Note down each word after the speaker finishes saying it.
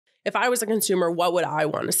if I was a consumer, what would I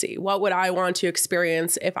want to see? What would I want to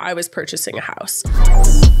experience if I was purchasing a house?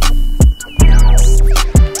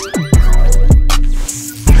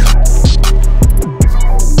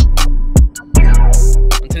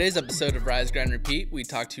 On today's episode of Rise, Grind, Repeat, we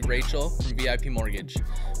talk to Rachel from VIP Mortgage.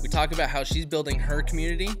 We talk about how she's building her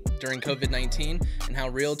community during COVID-19 and how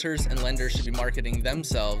realtors and lenders should be marketing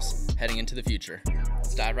themselves heading into the future.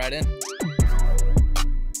 Let's dive right in.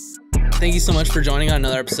 Thank you so much for joining on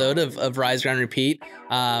another episode of Rise, Grind, Repeat.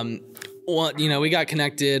 We got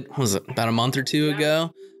connected, what was it, about a month or two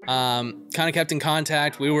ago? Kind of kept in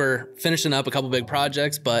contact. We were finishing up a couple big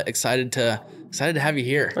projects, but excited to have you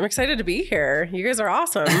here. I'm excited to be here. You guys are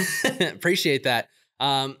awesome. Appreciate that.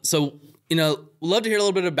 Love to hear a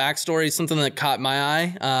little bit of backstory, something that caught my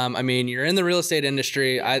eye. You're in the real estate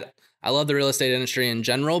industry. I love the real estate industry in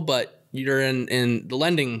general, but you're in the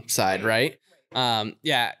lending side, right?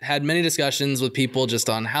 Had many discussions with people just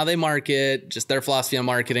on how they market, just their philosophy on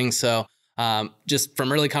marketing. So just from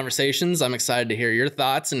early conversations, I'm excited to hear your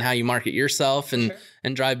thoughts and how you market yourself and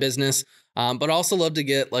drive business. But also love to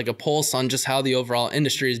get like a pulse on just how the overall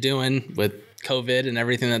industry is doing with COVID and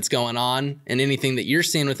everything that's going on and anything that you're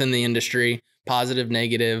seeing within the industry, positive,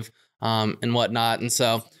 negative, and whatnot. And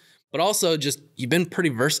so, but also just, you've been pretty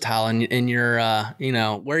versatile in your,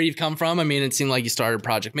 where you've come from. I mean, it seemed like you started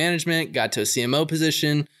project management, got to a CMO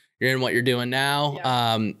position. You're in what you're doing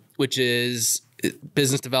now, which is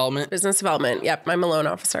business development. Business development. Yep. I'm a loan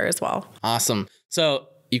officer as well. Awesome. So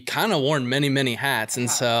you've kind of worn many, many hats. And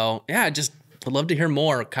so, just would love to hear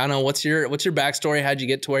more. Kind of what's your backstory? How'd you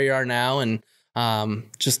get to where you are now? And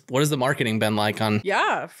just what has the marketing been like on?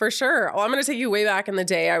 Yeah, for sure. Well, I'm going to take you way back in the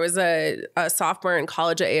day. I was a sophomore in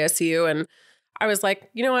college at ASU, and I was like,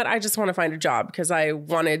 you know what? I just want to find a job because I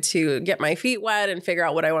wanted to get my feet wet and figure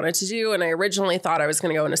out what I wanted to do. And I originally thought I was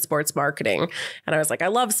going to go into sports marketing. And I was like, I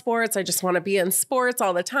love sports. I just want to be in sports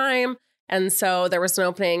all the time. And so there was an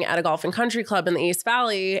opening at a golf and country club in the East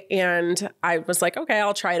Valley. And I was like, okay,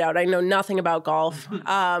 I'll try it out. I know nothing about golf.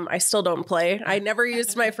 I still don't play. I never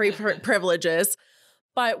used my free privileges.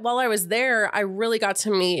 But while I was there, I really got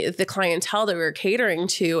to meet the clientele that we were catering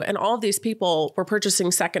to. And all of these people were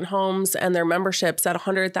purchasing second homes and their memberships at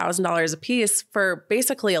 $100,000 a piece for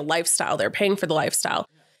basically a lifestyle. They're paying for the lifestyle.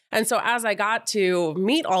 And so as I got to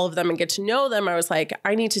meet all of them and get to know them, I was like,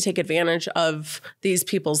 I need to take advantage of these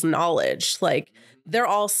people's knowledge. Like, they're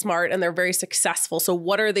all smart and they're very successful. So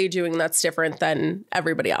what are they doing that's different than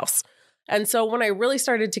everybody else? And so when I really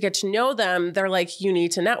started to get to know them, they're like, you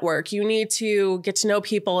need to network. You need to get to know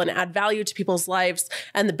people and add value to people's lives,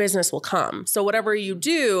 and the business will come. So whatever you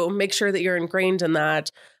do, make sure that you're ingrained in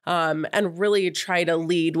that, and really try to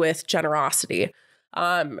lead with generosity.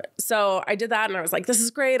 So I did that, and I was like, this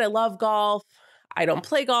is great. I love golf. I don't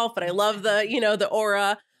play golf, but I love the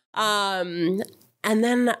aura. And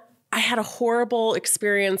then I had a horrible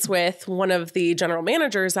experience with one of the general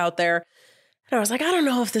managers out there. And I was like, I don't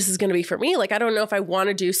know if this is going to be for me. Like, I don't know if I want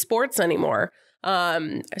to do sports anymore.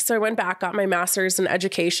 So I went back, got my master's in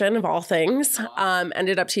education of all things,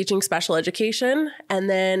 ended up teaching special education, and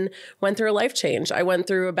then went through a life change. I went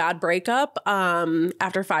through a bad breakup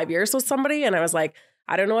after 5 years with somebody, and I was like,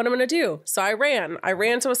 I don't know what I'm going to do. So I ran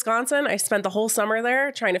to Wisconsin. I spent the whole summer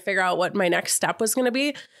there trying to figure out what my next step was going to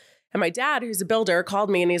be. And my dad, who's a builder, called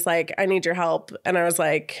me and he's like, I need your help. And I was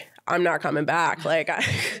like, I'm not coming back. Like,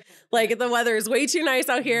 the weather is way too nice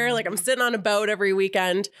out here. Like, I'm sitting on a boat every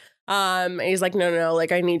weekend. And he's like, no,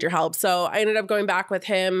 like, I need your help. So I ended up going back with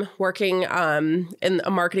him, working in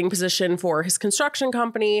a marketing position for his construction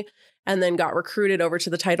company, and then got recruited over to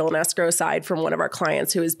the title and escrow side from one of our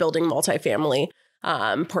clients who is building multifamily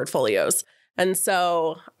portfolios. And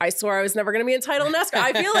so I swore I was never going to be in title and escrow.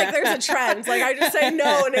 I feel like there's a trend. Like, I just say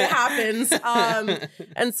no and it happens.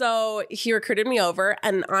 And so he recruited me over,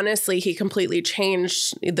 and honestly, he completely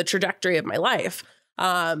changed the trajectory of my life.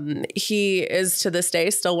 He is to this day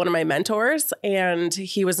still one of my mentors, and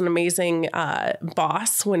he was an amazing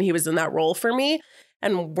boss when he was in that role for me.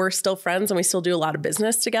 And we're still friends and we still do a lot of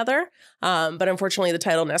business together. But unfortunately, the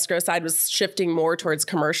title and escrow side was shifting more towards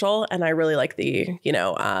commercial. And I really like the,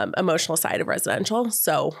 emotional side of residential.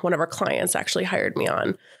 So one of our clients actually hired me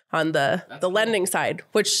on the lending side,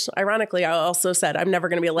 which ironically, I also said, I'm never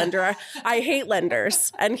going to be a lender. I hate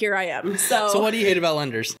lenders. And here I am. So what do you hate about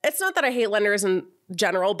lenders? It's not that I hate lenders in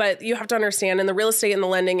general, but you have to understand, in the real estate and the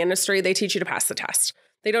lending industry, they teach you to pass the test.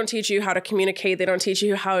 They don't teach you how to communicate. They don't teach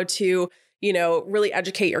you how to really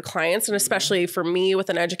educate your clients. And especially for me with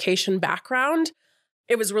an education background,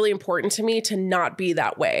 it was really important to me to not be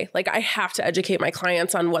that way. Like, I have to educate my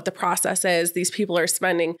clients on what the process is. These people are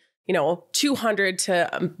spending $200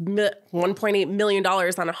 to $1.8 million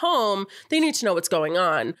on a home, they need to know what's going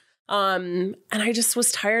on. And I just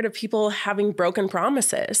was tired of people having broken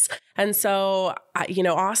promises. And so,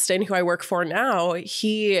 Austin, who I work for now,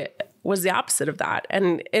 he was the opposite of that.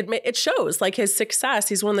 And it shows like his success.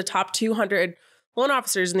 He's one of the top 200 loan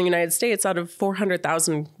officers in the United States out of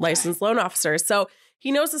 400,000 licensed loan officers. So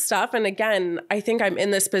he knows the stuff. And again, I think I'm in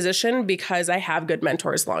this position because I have good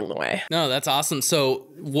mentors along the way. No, that's awesome. So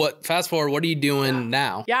fast forward, what are you doing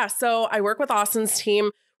now? Yeah. So I work with Austin's team.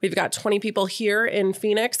 We've got 20 people here in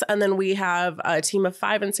Phoenix, and then we have a team of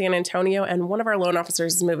 5 in San Antonio, and one of our loan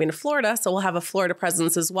officers is moving to Florida, so we'll have a Florida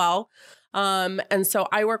presence as well. And so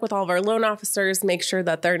I work with all of our loan officers, make sure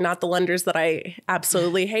that they're not the lenders that I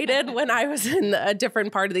absolutely hated when I was in a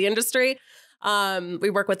different part of the industry. We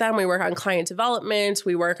work with them. We work on client development.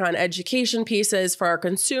 We work on education pieces for our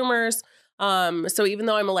consumers. So even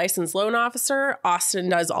though I'm a licensed loan officer, Austin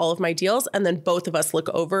does all of my deals, and then both of us look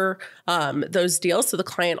over those deals. So the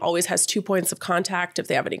client always has 2 points of contact if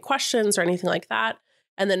they have any questions or anything like that.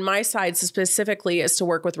 And then my side specifically is to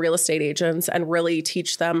work with real estate agents and really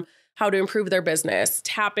teach them how to improve their business,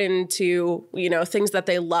 tap into, things that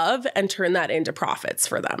they love and turn that into profits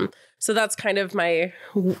for them. So that's kind of my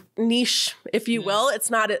niche, if you will.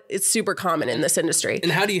 It's super common in this industry.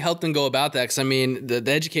 And how do you help them go about that? Because I mean, the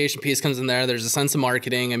education piece comes in there. There's a sense of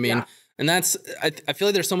marketing. I mean, and that's, I feel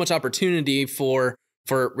like there's so much opportunity for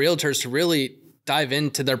realtors to really dive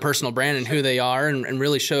into their personal brand and who they are and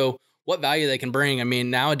really show what value they can bring. I mean,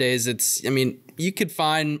 nowadays you could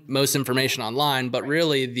find most information online, but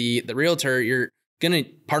really the realtor, you're going to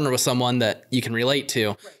partner with someone that you can relate to.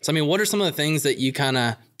 Right. So, I mean, what are some of the things that you kind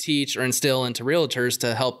of teach or instill into realtors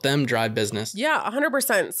to help them drive business? Yeah,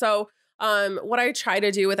 100%. So what I try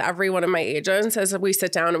to do with every one of my agents is we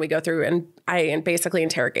sit down and we go through and I basically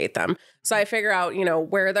interrogate them. So I figure out,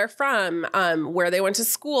 where they're from, where they went to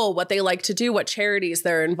school, what they like to do, what charities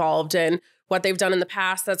they're involved in, what they've done in the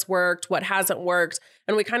past that's worked, what hasn't worked.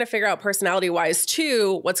 And we kind of figure out personality wise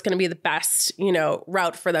too, what's going to be the best,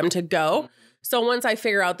 route for them to go. So once I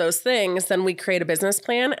figure out those things, then we create a business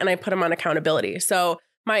plan and I put them on accountability. So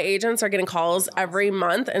my agents are getting calls every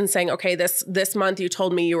month and saying, okay, this month you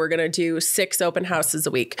told me you were going to do 6 open houses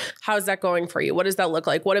a week. How's that going for you? What does that look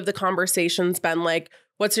like? What have the conversations been like?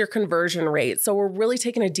 What's your conversion rate? So we're really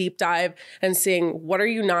taking a deep dive and seeing what are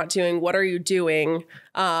you not doing? What are you doing?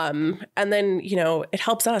 And then, it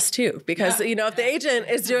helps us too, because, if the agent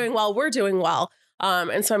is doing well, we're doing well.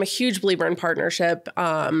 And so I'm a huge believer in partnership.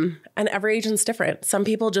 And every agent's different. Some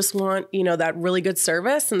people just want, that really good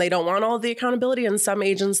service and they don't want all the accountability. And some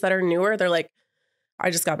agents that are newer, they're like, I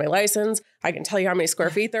just got my license. I can tell you how many square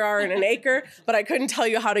feet there are in an acre, but I couldn't tell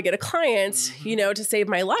you how to get a client, to save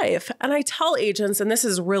my life. And I tell agents, and this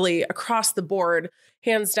is really across the board,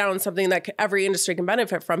 hands down, something that every industry can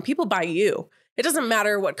benefit from. People buy you. It doesn't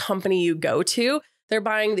matter what company you go to. They're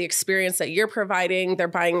buying the experience that you're providing. They're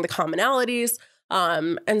buying the commonalities.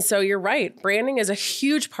 And so you're right. Branding is a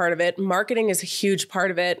huge part of it. Marketing is a huge part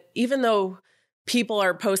of it. Even though people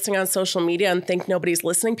are posting on social media and think nobody's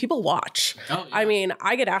listening, people watch. Oh, yeah. I mean,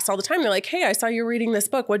 I get asked all the time. They're like, hey, I saw you reading this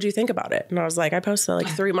book. What'd you think about it? And I was like, I posted like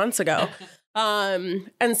 3 months ago.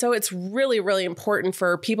 And so it's really, really important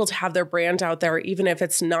for people to have their brand out there, even if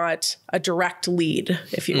it's not a direct lead,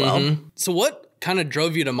 if you will. So what kind of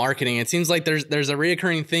drove you to marketing? It seems like there's a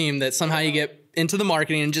reoccurring theme that somehow you get into the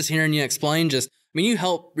marketing, and just hearing you explain you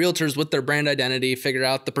help realtors with their brand identity, figure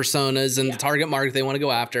out the personas and the target market they want to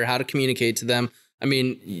go after, how to communicate to them. I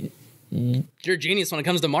mean, you're a genius when it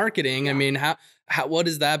comes to marketing. I mean, what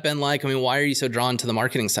has that been like? I mean, why are you so drawn to the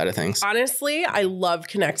marketing side of things? Honestly, I love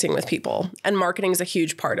connecting with people, and marketing is a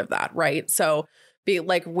huge part of that, right? So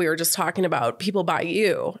like we were just talking about, people buy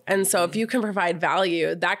you. And so if you can provide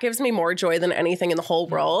value, that gives me more joy than anything in the whole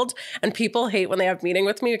world. And people hate when they have a meeting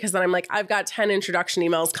with me, because then I'm like, I've got 10 introduction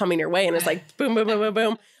emails coming your way. And it's like, boom, boom, boom, boom,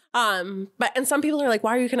 boom. And some people are like,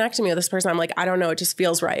 why are you connecting me with this person? I'm like, I don't know. It just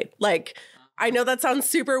feels right. Like, I know that sounds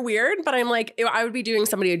super weird, but I'm like, I would be doing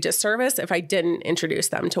somebody a disservice if I didn't introduce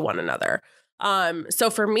them to one another. So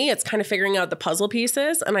for me, it's kind of figuring out the puzzle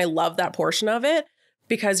pieces. And I love that portion of it,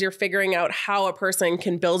 because you're figuring out how a person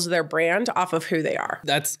can build their brand off of who they are.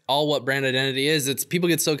 That's all what brand identity is. It's people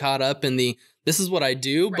get so caught up in this is what I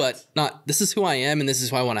do, but not this is who I am and this is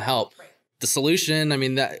who I want to help. Right. The solution, I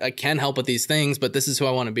mean, that I can help with these things, but this is who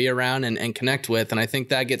I want to be around and connect with. And I think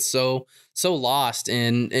that gets so lost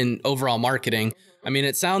in overall marketing. I mean,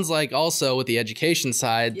 it sounds like also with the education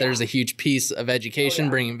side, there's a huge piece of education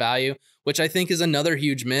bringing value, which I think is another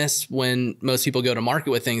huge miss when most people go to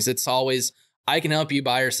market with things. It's always, I can help you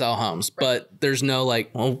buy or sell homes, but there's no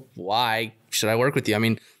like, well, why should I work with you? I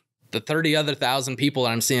mean, the 30 other thousand people that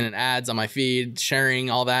I'm seeing in ads on my feed, sharing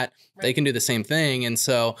all that, they can do the same thing. And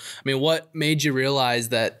so, I mean, what made you realize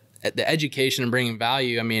that the education and bringing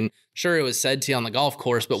value, I mean, sure, it was said to you on the golf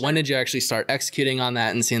course, but when did you actually start executing on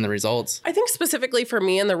that and seeing the results? I think specifically for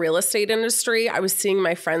me in the real estate industry, I was seeing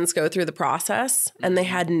my friends go through the process and they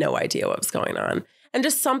had no idea what was going on. And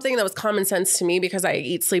just something that was common sense to me because I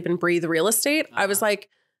eat, sleep, and breathe real estate. I was like,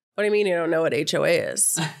 what do you mean you don't know what HOA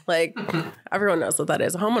is? Like, everyone knows what that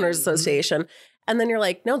is, a homeowners association. And then you're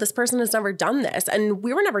like, no, this person has never done this. And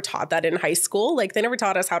we were never taught that in high school. Like, they never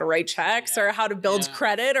taught us how to write checks or how to build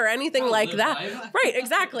credit or anything like that. Right,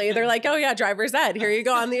 exactly. They're like, oh yeah, driver's ed. Here you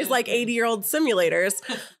go on these like 80-year-old simulators.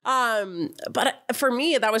 But for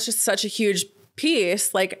me, that was just such a huge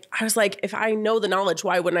piece. Like, I was like, if I know the knowledge,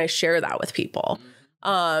 why wouldn't I share that with people?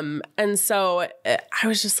 And so I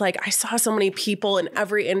was just like, I saw so many people in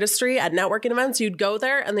every industry at networking events. You'd go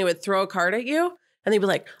there and they would throw a card at you and they'd be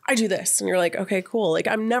like, I do this. And you're like, okay, cool. Like,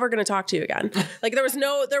 I'm never going to talk to you again. Like, there was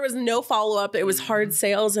no follow-up. It was hard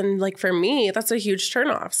sales. And like, for me, that's a huge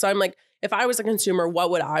turnoff. So I'm like, if I was a consumer, what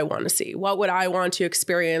would I want to see? What would I want to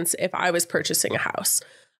experience if I was purchasing a house?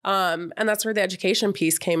 And that's where the education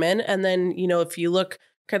piece came in. And then, you know, if you look,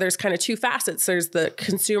 okay, there's kind of two facets. There's the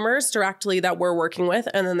consumers directly that we're working with,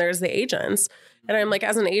 and then there's the agents. And I'm like,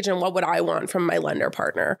 as an agent, what would I want from my lender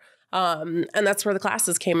partner? And that's where the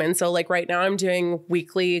classes came in. So like right now I'm doing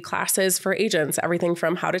weekly classes for agents, everything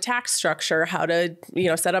from how to tax structure, how to, you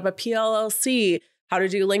know, set up a PLLC, how to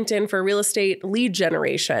do LinkedIn for real estate lead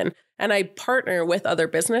generation. And I partner with other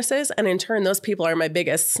businesses. And in turn, those people are my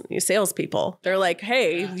biggest salespeople. They're like,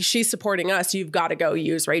 hey, she's supporting us. You've got to go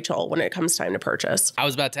use Rachel when it comes time to purchase. I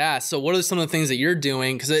was about to ask. So what are some of the things that you're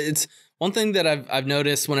doing? Because it's one thing that I've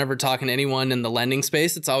noticed whenever talking to anyone in the lending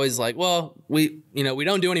space, it's always like, well, we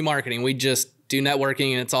don't do any marketing. We just do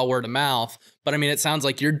networking and it's all word of mouth. But I mean, it sounds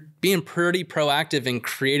like you're being pretty proactive in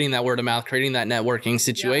creating that word of mouth, creating that networking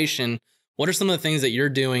situation. Yeah. What are some of the things that you're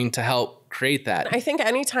doing to help create that? I think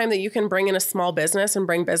anytime that you can bring in a small business and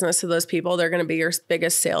bring business to those people, they're going to be your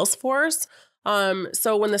biggest sales force.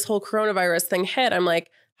 So when this whole coronavirus thing hit, I'm like,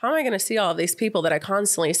 how am I going to see all of these people that I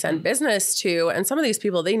constantly send business to? And some of these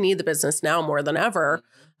people, they need the business now more than ever.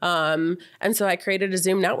 And so I created a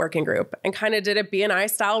Zoom networking group and kind of did it BNI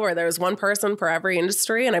style where there was one person per every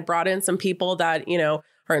industry. And I brought in some people that, you know,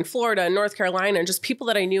 are in Florida and North Carolina and just people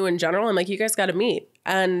that I knew in general. I'm like, you guys got to meet.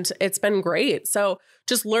 And it's been great. So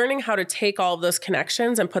just learning how to take all of those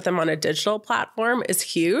connections and put them on a digital platform is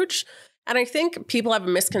huge. And I think people have a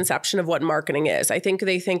misconception of what marketing is. I think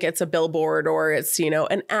they think it's a billboard or it's, you know,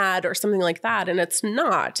 an ad or something like that. And it's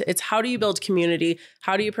not. It's how do you build community?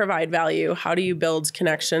 How do you provide value? How do you build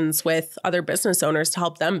connections with other business owners to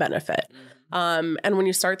help them benefit? And when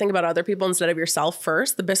you start thinking about other people instead of yourself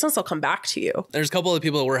first, the business will come back to you. There's a couple of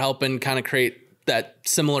people that we're helping kind of create that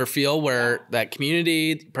similar feel where that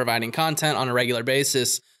community, providing content on a regular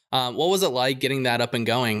basis. What was it like getting that up and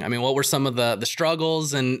going? I mean, what were some of the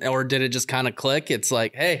struggles or did it just kind of click? It's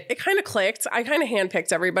like, hey. It kind of clicked. I kind of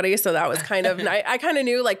handpicked everybody. So that was kind of, I kind of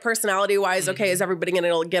knew like personality wise, okay, is everybody going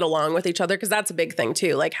to get along with each other? Because that's a big thing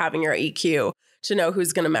too, like having your EQ to know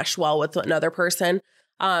who's going to mesh well with another person.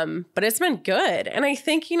 But it's been good. And I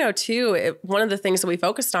think, you know, too, one of the things that we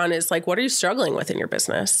focused on is like, what are you struggling with in your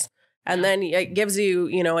business? And then it gives you,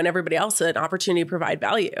 you know, and everybody else an opportunity to provide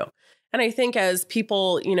value. And I think as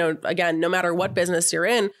people, you know, again, no matter what business you're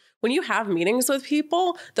in, when you have meetings with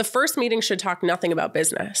people, the first meeting should talk nothing about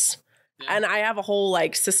business. Yeah. And I have a whole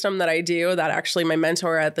like system that I do that actually my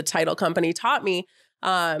mentor at the title company taught me.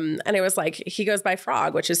 And it was like, he goes by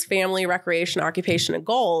FROG, which is family, recreation, occupation, and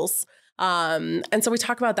goals. And so we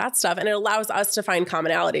talk about that stuff and it allows us to find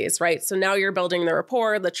commonalities, right? So now you're building the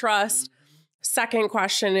rapport, the trust. Second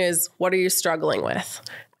question is, what are you struggling with?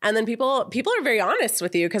 And then people are very honest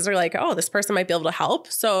with you because they're like, oh, this person might be able to help.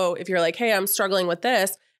 So if you're like, hey, I'm struggling with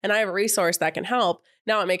this and I have a resource that can help,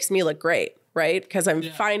 now it makes me look great, right? Because I'm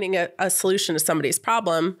finding a solution to somebody's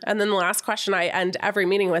problem. And then the last question I end every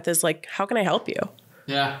meeting with is like, how can I help you?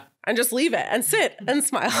 Yeah. And just leave it and sit and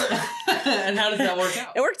smile. And how does that work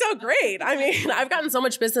out? It worked out great. I mean, I've gotten so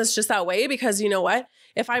much business just that way because you know what?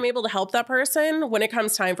 If I'm able to help that person, when it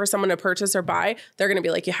comes time for someone to purchase or buy, they're going to be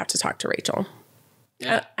like, you have to talk to Rachel.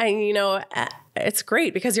 Yeah. And you know, it's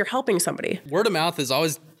great because you're helping somebody. Word of mouth is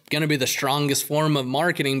always going to be the strongest form of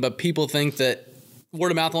marketing, but people think that word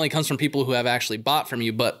of mouth only comes from people who have actually bought from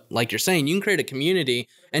you. But like you're saying, you can create a community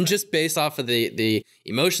and just based off of the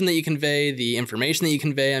emotion that you convey, the information that you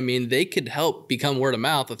convey, I mean, they could help become word of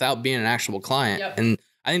mouth without being an actual client. Yep. And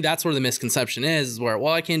I think that's where the misconception is where,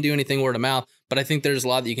 well, I can't do anything word of mouth, but I think there's a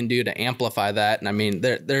lot that you can do to amplify that. And I mean,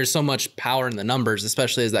 there's so much power in the numbers,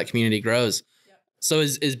 especially as that community grows. So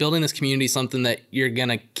is building this community something that you're going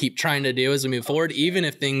to keep trying to do as we move forward, even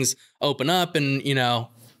if things open up and, you know,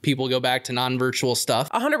 people go back to non-virtual stuff?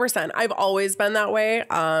 100%. I've always been that way.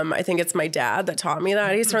 I think it's my dad that taught me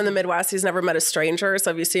that. He's from the Midwest. He's never met a stranger.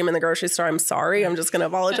 So if you see him in the grocery store, I'm sorry. I'm just going to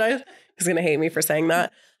apologize. He's going to hate me for saying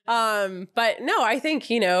that. But no, I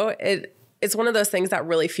think, you know, it's one of those things that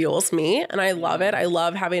really fuels me and I love it. I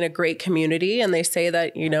love having a great community. And they say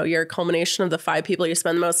that, you know, you're a culmination of the 5 people you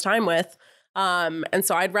spend the most time with. And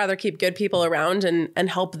so I'd rather keep good people around and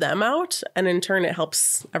help them out. And in turn, it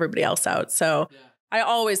helps everybody else out. So I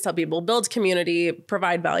always tell people, build community,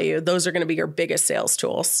 provide value. Those are going to be your biggest sales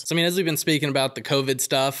tools. So, I mean, as we've been speaking about the COVID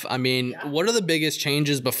stuff, I mean, what are the biggest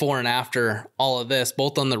changes before and after all of this,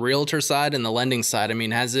 both on the realtor side and the lending side? I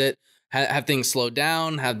mean, have things slowed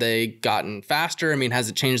down? Have they gotten faster? I mean, has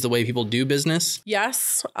it changed the way people do business?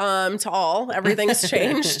 Yes, to all. Everything's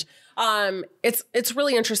changed. It's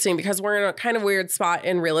really interesting because we're in a kind of weird spot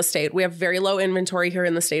in real estate. We have very low inventory here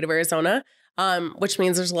in the state of Arizona. Which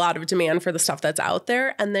means there's a lot of demand for the stuff that's out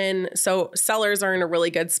there. And then so sellers are in a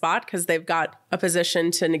really good spot because they've got a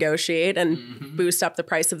position to negotiate and boost up the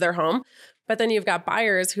price of their home. But then you've got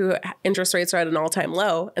buyers who interest rates are at an all-time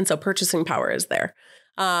low. And so purchasing power is there.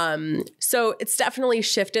 So it's definitely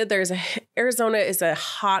shifted. Arizona is a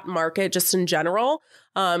hot market just in general.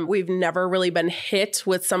 We've never really been hit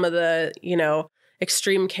with some of the, you know,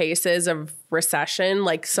 extreme cases of recession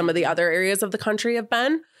like some of the other areas of the country have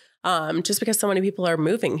been. Just because so many people are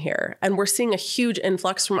moving here and we're seeing a huge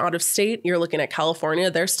influx from out of state. You're looking at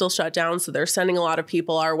California, they're still shut down. So they're sending a lot of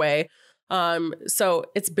people our way. So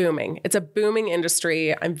it's booming. It's a booming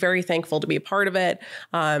industry. I'm very thankful to be a part of it.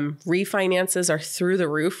 Refinances are through the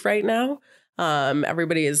roof right now.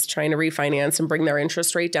 Everybody is trying to refinance and bring their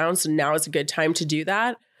interest rate down. So now is a good time to do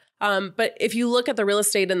that. But if you look at the real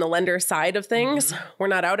estate and the lender side of things, we're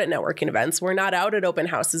not out at networking events. We're not out at open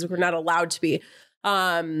houses. We're not allowed to be.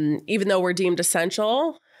 Even though we're deemed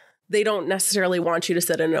essential, they don't necessarily want you to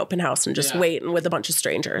sit in an open house and just wait and with a bunch of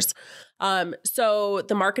strangers. So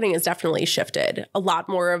the marketing has definitely shifted. A lot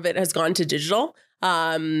more of it has gone to digital.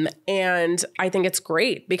 And I think it's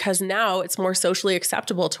great because now it's more socially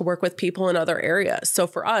acceptable to work with people in other areas. So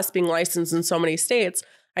for us being licensed in so many states,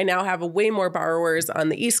 I now have way more borrowers on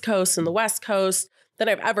the East Coast and the West Coast than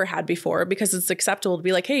I've ever had before because it's acceptable to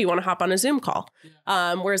be like, hey, you want to hop on a Zoom call?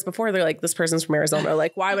 Whereas before they're like, this person's from Arizona.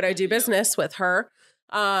 Like, why would I do business with her?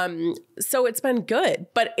 So it's been good,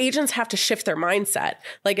 but agents have to shift their mindset.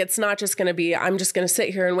 Like, it's not just going to be, I'm just going to sit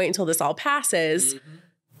here and wait until this all passes.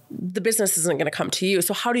 The business isn't going to come to you.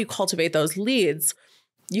 So how do you cultivate those leads?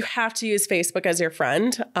 You have to use Facebook as your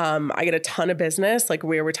friend. I get a ton of business. Like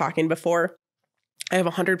we were talking before, I have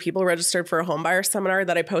 100 people registered for a home buyer seminar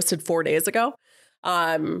that I posted 4 days ago.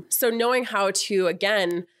 So knowing how to,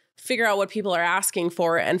 again, figure out what people are asking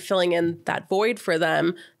for and filling in that void for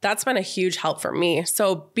them, that's been a huge help for me.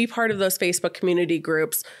 So be part of those Facebook community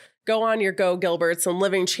groups. Go on your Go Gilberts and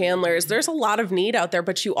Living Chandlers. There's a lot of need out there,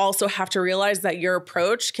 but you also have to realize that your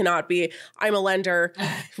approach cannot be, I'm a lender,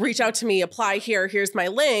 reach out to me, apply here, here's my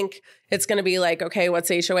link. It's going to be like, okay, what's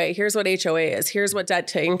HOA? Here's what HOA is. Here's what debt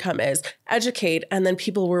to income is. Educate, and then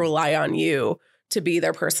people will rely on you to be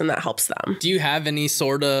their person that helps them. Do you have any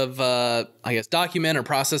sort of, I guess, document or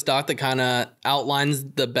process doc that kind of outlines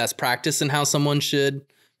the best practice and how someone should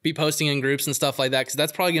be posting in groups and stuff like that? Because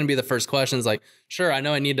that's probably going to be the first question is like, sure, I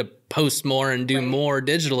know I need to post more and do more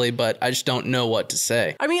digitally, but I just don't know what to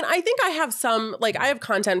say. I mean, I think I have some, like I have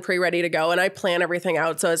content pre-ready to go and I plan everything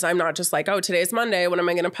out. So as I'm not just like, oh, today's Monday, when am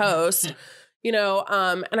I going to post? You know,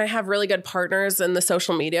 and I have really good partners in the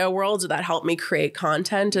social media world that help me create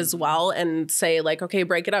content as well and say like, okay,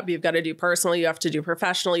 break it up. You've got to do personal, you have to do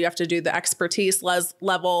professional, you have to do the expertise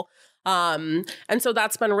level. And so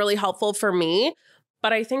that's been really helpful for me.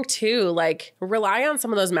 But I think too, like rely on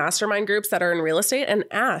some of those mastermind groups that are in real estate and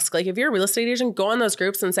ask, like if you're a real estate agent, go on those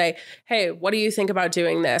groups and say, hey, what do you think about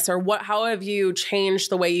doing this? Or how have you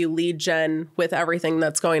changed the way you lead gen with everything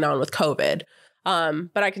that's going on with COVID?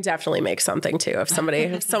 But I can definitely make something too. If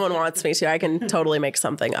someone wants me to, I can totally make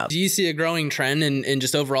something up. Do you see a growing trend in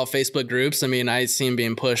just overall Facebook groups? I mean, I see them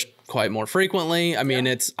being pushed quite more frequently. I mean,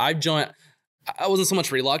 I wasn't so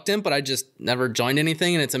much reluctant, but I just never joined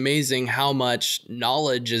anything. And it's amazing how much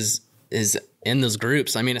knowledge is in those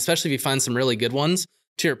groups. I mean, especially if you find some really good ones.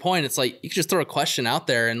 To your point, it's like you can just throw a question out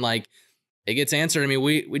there and like it gets answered. I mean,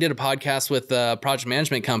 we did a podcast with a project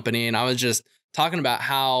management company and I was just talking about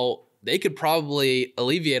how they could probably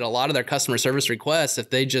alleviate a lot of their customer service requests if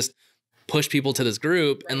they just push people to this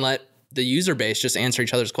group and let the user base just answer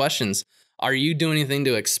each other's questions. Are you doing anything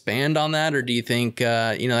to expand on that? Or do you think,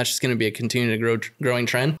 that's just going to be a growing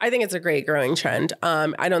trend? I think it's a great growing trend.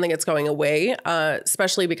 I don't think it's going away,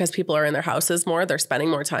 especially because people are in their houses more. They're spending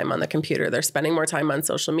more time on the computer. They're spending more time on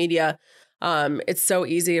social media. It's so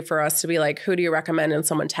easy for us to be like, who do you recommend? And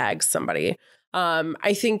someone tags somebody.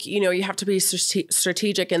 I think, you have to be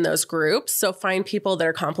strategic in those groups. So find people that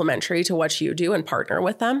are complementary to what you do and partner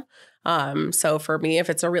with them. So for me, if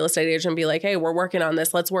it's a real estate agent, be like, hey, we're working on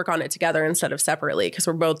this. Let's work on it together instead of separately, because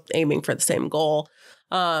we're both aiming for the same goal.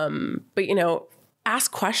 But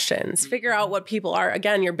ask questions, figure out what people are.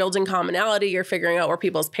 Again, you're building commonality. You're figuring out where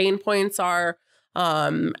people's pain points are.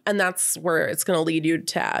 And that's where it's going to lead you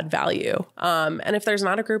to add value. And if there's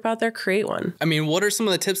not a group out there, create one. I mean, what are some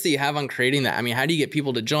of the tips that you have on creating that? I mean, how do you get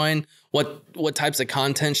people to join? What types of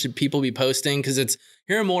content should people be posting? Because it's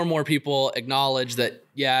hearing more and more people acknowledge that,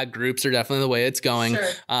 yeah, groups are definitely the way it's going. Sure.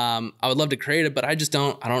 I would love to create it, but I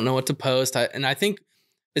don't know what to post. And I think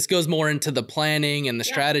this goes more into the planning and the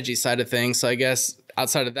strategy side of things. So I guess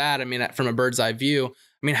outside of that, I mean, from a bird's eye view,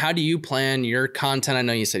 I mean, how do you plan your content? I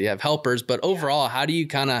know you said you have helpers, but overall, how do you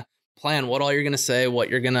kind of plan what all you're going to say, what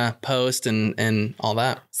you're going to post and all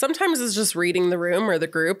that? Sometimes it's just reading the room or the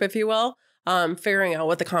group, if you will, figuring out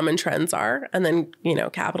what the common trends are and then,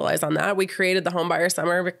 capitalize on that. We created the Homebuyer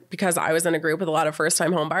Summer because I was in a group with a lot of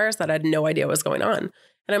first-time homebuyers that had no idea what was going on.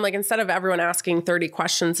 And I'm like, instead of everyone asking 30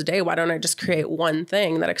 questions a day, why don't I just create one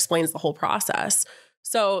thing that explains the whole process?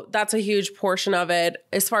 So that's a huge portion of it.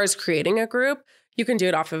 As far as creating a group, you can do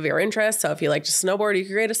it off of your interest. So if you like to snowboard, you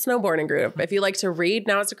can create a snowboarding group. If you like to read,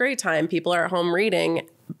 now it's a great time. People are at home reading,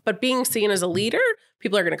 but being seen as a leader,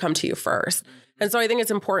 people are going to come to you first. And so I think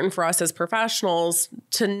it's important for us as professionals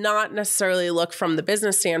to not necessarily look from the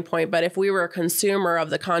business standpoint, but if we were a consumer of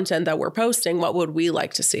the content that we're posting, what would we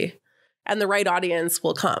like to see? And the right audience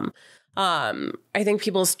will come. I think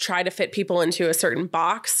people try to fit people into a certain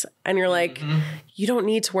box and you're like, you don't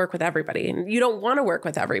need to work with everybody. You don't want to work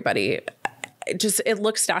with everybody. It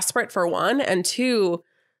looks desperate for one, and two,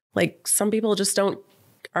 like some people just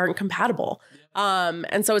aren't compatible.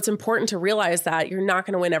 And so it's important to realize that you're not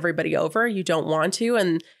going to win everybody over. You don't want to.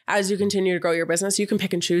 And as you continue to grow your business, you can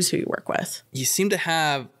pick and choose who you work with. You seem to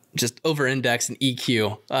have just over-index in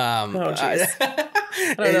EQ. I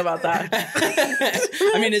don't know about that.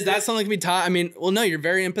 I mean, is that something that can be taught? I mean, well, no, you're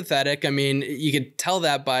very empathetic. I mean, you could tell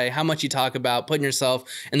that by how much you talk about putting yourself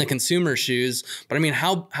in the consumer's shoes. But I mean,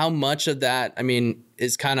 how much of that, I mean,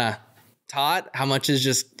 is kind of taught? How much is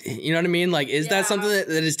just, you know what I mean? Like, is that something that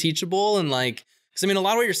is teachable? And like, because I mean, a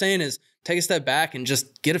lot of what you're saying is take a step back and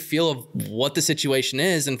just get a feel of what the situation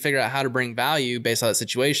is and figure out how to bring value based on that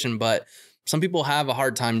situation. But some people have a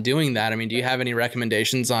hard time doing that. I mean, do you have any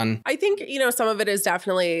recommendations on? I think, some of it is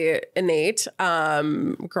definitely innate.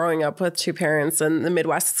 Growing up with two parents in the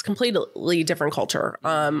Midwest, it's a completely different culture.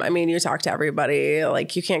 I mean, you talk to everybody,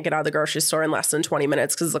 like you can't get out of the grocery store in less than 20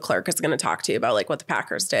 minutes because the clerk is going to talk to you about like what the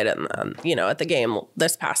Packers did and, at the game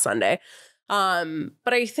this past Sunday.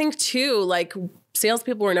 But I think too, like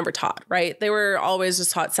salespeople were never taught, right? They were always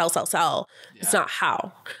just taught sell, sell, sell. Yeah. It's not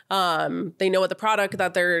how. They know what the product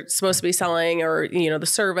that they're supposed to be selling or, the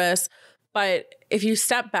service. But if you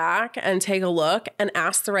step back and take a look and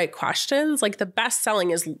ask the right questions, like the best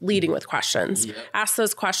selling is leading with questions. Yeah. Ask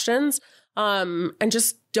those questions and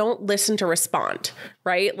just don't listen to respond,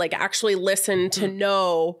 right? Like actually listen to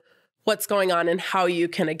know what's going on and how you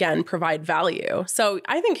can, again, provide value. So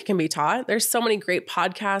I think it can be taught. There's so many great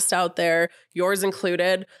podcasts out there, yours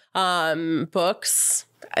included, books.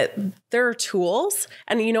 There are tools.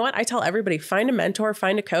 And you know what? I tell everybody, find a mentor,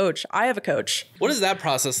 find a coach. I have a coach. What is that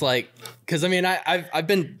process like? Because I mean, I've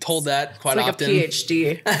been told that quite often. It's like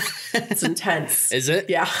a PhD. It's intense. Is it?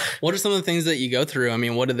 Yeah. What are some of the things that you go through? I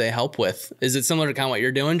mean, what do they help with? Is it similar to kind of what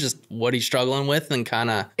you're doing? Just what are you struggling with and kind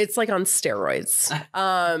of? It's like on steroids.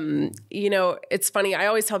 It's funny. I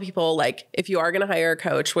always tell people like, if you are going to hire a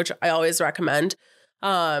coach, which I always recommend,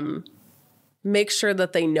 make sure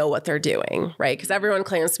that they know what they're doing, right? Because everyone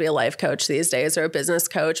claims to be a life coach these days or a business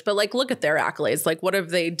coach, but like, look at their accolades. Like, what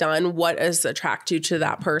have they done? What has attracted you to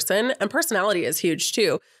that person? And personality is huge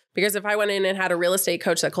too. Because if I went in and had a real estate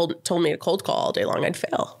coach that told me to cold call all day long, I'd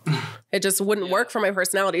fail. It just wouldn't work for my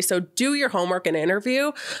personality. So do your homework and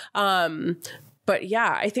interview. But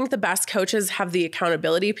yeah, I think the best coaches have the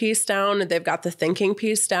accountability piece down. They've got the thinking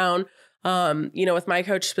piece down. With my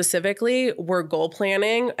coach specifically, we're goal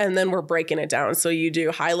planning and then we're breaking it down. So you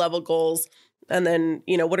do high level goals and then,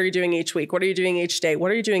 what are you doing each week? What are you doing each day?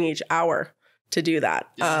 What are you doing each hour? to do that.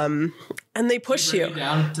 And they push you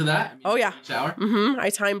down to that. Oh yeah. Shower. I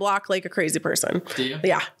time block like a crazy person. Do you?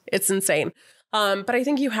 Yeah, it's insane. But I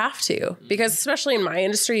think you have to, because especially in my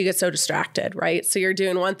industry, you get so distracted, right? So you're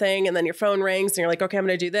doing one thing and then your phone rings and you're like, okay, I'm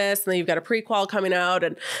going to do this. And then you've got a pre-qual coming out,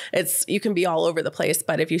 and you can be all over the place.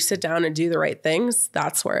 But if you sit down and do the right things,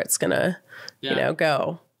 that's where it's going to,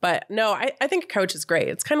 go. But no, I think a coach is great.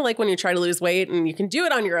 It's kind of like when you try to lose weight and you can do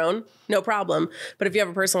it on your own, no problem. But if you have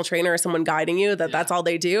a personal trainer or someone guiding you, that's all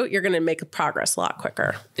they do, you're going to make progress a lot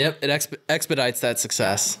quicker. Yep. It expedites that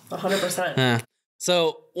success. 100%. Yeah.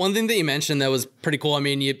 So one thing that you mentioned that was pretty cool. I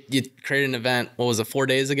mean, you created an event, what was it, 4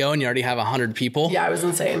 days ago, and you already have 100 people. Yeah, it was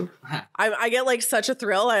insane. I get like such a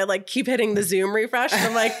thrill. I like keep hitting the Zoom refresh, and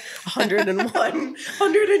I'm like 101,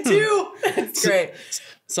 102. It's great.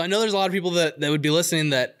 So I know there's a lot of people that would be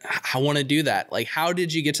listening that I want to do that. Like, how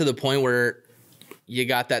did you get to the point where you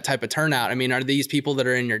got that type of turnout? I mean, are these people that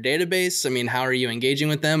are in your database? I mean, how are you engaging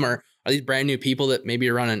with them? Or are these brand new people that maybe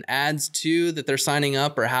you're running ads to that they're signing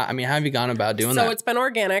up? Or how have you gone about doing that? So it's been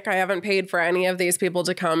organic. I haven't paid for any of these people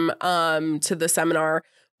to come to the seminar.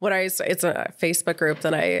 It's a Facebook group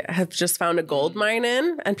that I have just found a gold mine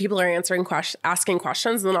in, and people are asking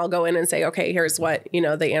questions. And then I'll go in and say, okay, here's what,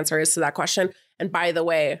 the answer is to that question. And by the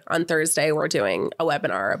way, on Thursday, we're doing a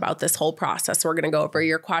webinar about this whole process. We're going to go over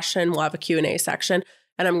your question. We'll have a Q&A section,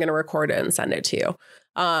 and I'm going to record it and send it to you.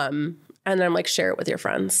 And then I'm like, share it with your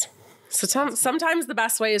friends. So sometimes the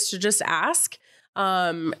best way is to just ask,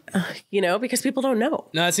 because people don't know.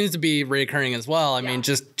 No, that seems to be reoccurring as well. I mean,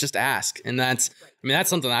 just ask. And that's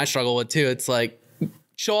something I struggle with too. It's like,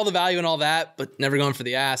 show all the value and all that, but never going for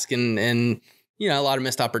the ask, and a lot of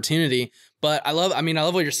missed opportunity. But I love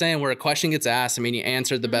what you're saying, where a question gets asked. I mean, you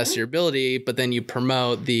answer the best of your ability, but then you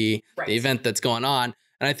promote the event that's going on.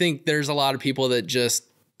 And I think there's a lot of people that just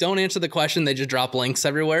don't answer the question. They just drop links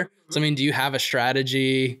everywhere. So, I mean, do you have a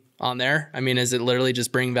strategy on there? I mean, is it literally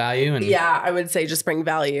just bring value? Yeah, I would say just bring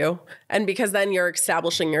value. And because then you're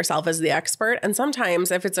establishing yourself as the expert. And sometimes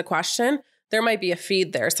if it's a question, there might be a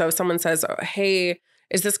feed there. So if someone says, hey,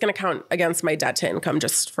 is this going to count against my debt to income,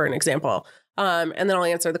 just for an example? And then I'll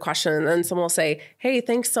answer the question, and then someone will say, hey,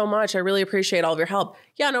 thanks so much. I really appreciate all of your help.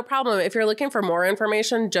 Yeah, no problem. If you're looking for more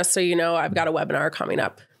information, just so you know, I've got a webinar coming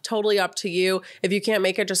up. Totally up to you. If you can't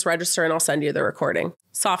make it, just register and I'll send you the recording.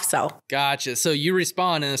 Soft sell. Gotcha. So you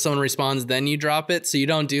respond, and if someone responds, then you drop it. So you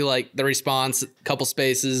don't do like the response, couple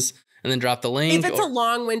spaces, and then drop the link. If it's a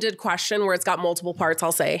long-winded question where it's got multiple parts,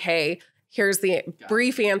 I'll say, hey, here's the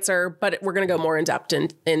brief answer, but we're going to go more in depth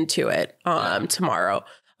into it tomorrow.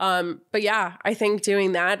 But yeah, I think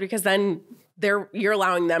doing that, because then you're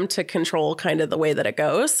allowing them to control kind of the way that it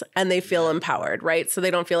goes, and they feel empowered, right? So they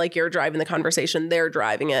don't feel like you're driving the conversation, they're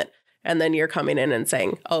driving it. And then you're coming in and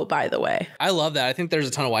saying, oh, by the way. I love that. I think there's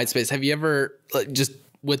a ton of white space. Have you ever, just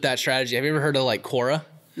with that strategy, have you ever heard of like Quora?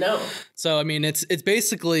 No. So, I mean, it's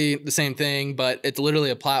basically the same thing, but it's literally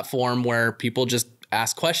a platform where people just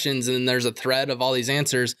ask questions, and then there's a thread of all these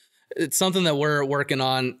answers. It's something that we're working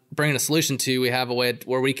on bringing a solution to. We have a way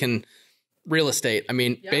where we can real estate. I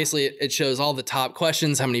mean, basically it shows all the top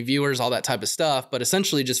questions, how many viewers, all that type of stuff, but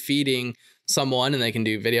essentially just feeding someone, and they can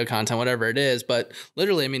do video content, whatever it is. But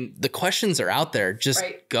literally, I mean, the questions are out there. Just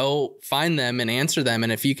go find them and answer them.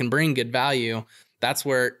 And if you can bring good value, that's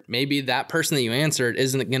where maybe that person that you answered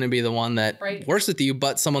isn't going to be the one that works with you,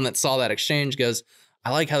 but someone that saw that exchange goes,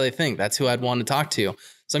 I like how they think. That's who I'd want to talk to.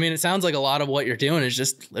 So, I mean, it sounds like a lot of what you're doing is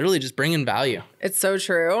just literally just bringing value. It's so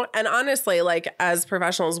true. And honestly, like as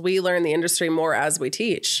professionals, we learn the industry more as we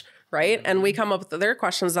teach, right? And we come up with their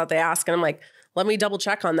questions that they ask, and I'm like, let me double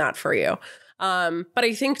check on that for you. But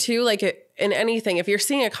I think too, like in anything, if you're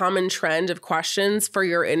seeing a common trend of questions for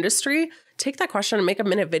your industry, take that question and make a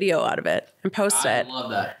minute video out of it and post it. I love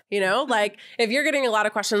that. Like if you're getting a lot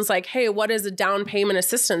of questions like, hey, what is a down payment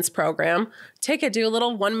assistance program? Take it, do a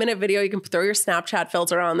little 1 minute video. You can throw your Snapchat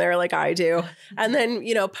filter on there like I do, and then,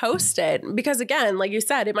 post it. Because again, like you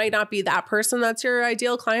said, it might not be that person that's your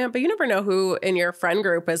ideal client, but you never know who in your friend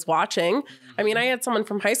group is watching. I mean, I had someone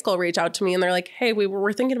from high school reach out to me, and they're like, hey,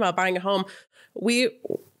 we're thinking about buying a home.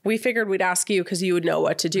 We figured we'd ask you because you would know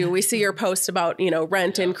what to do. We see your posts about,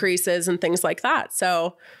 rent increases and things like that.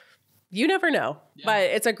 So you never know, but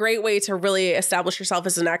it's a great way to really establish yourself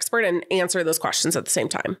as an expert and answer those questions at the same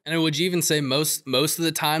time. And would you even say most of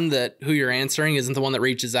the time that who you're answering isn't the one that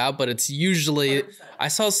reaches out, but it's usually,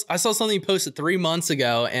 100%. I saw something you posted 3 months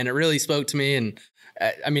ago, and it really spoke to me. And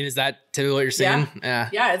I mean, is that typically what you're saying?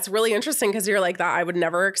 Yeah. It's really interesting because you're like that. I would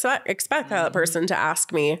never expect that person to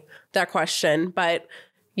ask me that question, but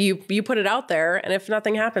you put it out there, and if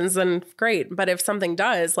nothing happens, then great. But if something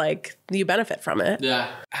does, like, you benefit from it. Yeah.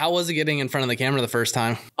 How was it getting in front of the camera the first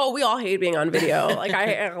time? Oh, we all hate being on video. Like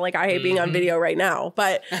I hate being on video right now,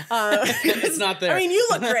 but it's not there. I mean, you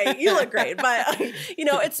look great. You look great, but you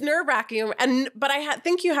know, it's nerve wracking. But I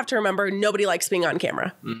think you have to remember, nobody likes being on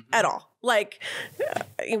camera at all. Like,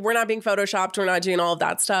 we're not being photoshopped. We're not doing all of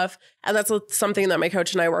that stuff. And that's something that my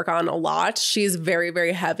coach and I work on a lot. She's very,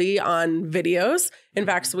 very heavy on videos. In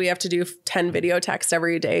fact, so we have to do 10 video texts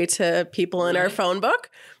every day to people in our phone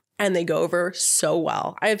book. And they go over so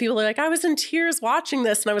well. I have people like, I was in tears watching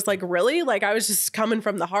this. And I was like, really? Like, I was just coming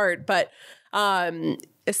from the heart. But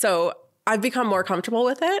so I've become more comfortable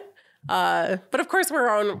with it. But of course, we're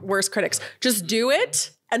our own worst critics. Just do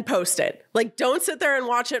it and post it. Like, don't sit there and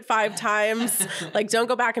watch it 5 times. Like, don't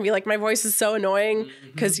go back and be like, my voice is so annoying,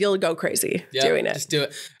 because you'll go crazy doing it. Just do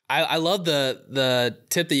it. I love the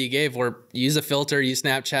tip that you gave, where you use a filter, use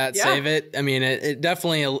Snapchat, save it. I mean, it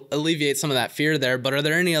definitely alleviates some of that fear there. But are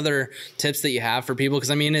there any other tips that you have for people?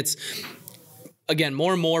 Because I mean, it's, again,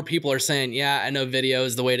 more and more people are saying, yeah, I know video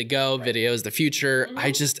is the way to go. Video is the future.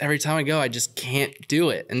 I just, every time I go, I just can't do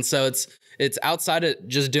it. And so it's outside of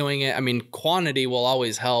just doing it. I mean, quantity will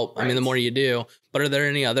always help. I mean, the more you do. But are there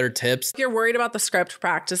any other tips? If you're worried about the script,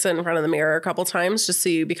 practice it in front of the mirror a couple times, just so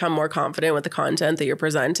you become more confident with the content that you're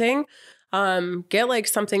presenting. Get like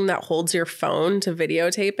something that holds your phone to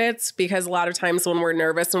videotape it, because a lot of times when we're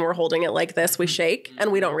nervous and we're holding it like this, we shake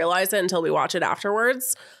and we don't realize it until we watch it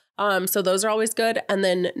afterwards. So those are always good. And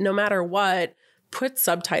then no matter what, put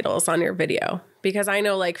subtitles on your video, because I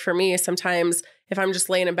know, like, for me, sometimes if I'm just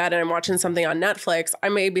laying in bed and I'm watching something on Netflix, I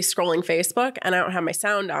may be scrolling Facebook and I don't have my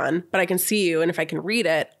sound on, but I can see you. And if I can read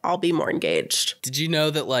it, I'll be more engaged. Did you know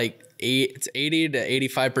that like it's 80 to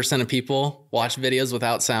 85% of people watch videos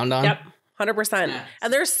without sound on? Yep, 100%. Yeah.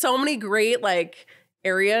 And there's so many great like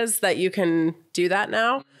areas that you can do that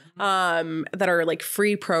now, that are like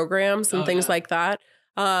free programs and things like that.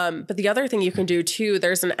 But the other thing you can do too,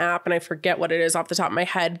 there's an app, and I forget what it is off the top of my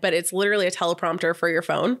head, but it's literally a teleprompter for your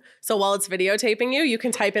phone. So while it's videotaping you, you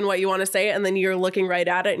can type in what you want to say, and then you're looking right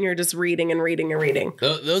at it and you're just reading and reading and reading.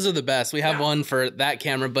 Those are the best. We have one for that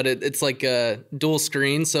camera, but it's like a dual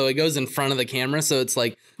screen. So it goes in front of the camera. So it's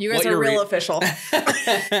like, you guys are real official.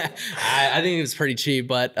 I think it was pretty cheap,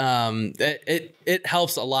 but it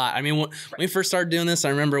helps a lot. I mean, when we first started doing this, I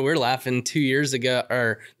remember we were laughing 2 years ago,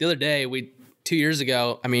 or the other day, 2 years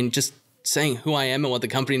ago, I mean, just saying who I am and what the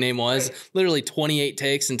company name was, literally 28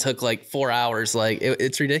 takes and took like 4 hours. Like,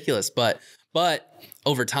 it's ridiculous. But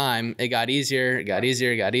over time, it got easier.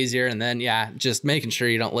 And then, just making sure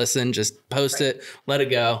you don't listen, just post it, let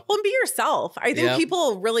it go. Well, and be yourself. I think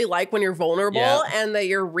people really like when you're vulnerable and that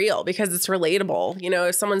you're real, because it's relatable. You know,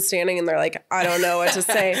 if someone's standing and they're like, I don't know what to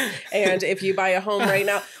say. And if you buy a home right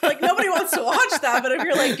now, like, nobody wants to watch that. But if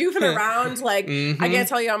you're like goofing around, like, I can't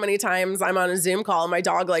tell you how many times I'm on a Zoom call and my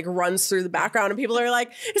dog like runs through the background and people are like,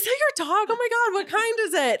 is that your dog? Oh my God, what kind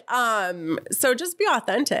is it? So just be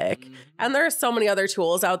authentic. And there are so many other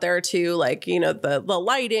tools out there too, like, you know, the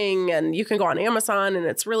lighting, and you can go on Amazon and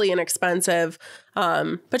it's really inexpensive.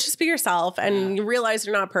 But just be yourself, and you realize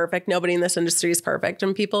you're not perfect. Nobody in this industry is perfect,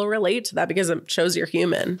 and people relate to that because it shows you're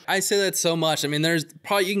human. I say that so much. I mean, there's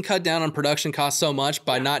probably, you can cut down on production costs so much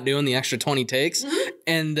by not doing the extra 20 takes,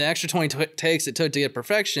 and the extra 20 takes it took to get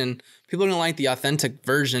perfection. People are going to like the authentic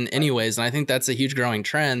version anyways. And I think that's a huge growing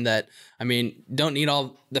trend that, I mean, don't need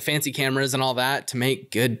all the fancy cameras and all that to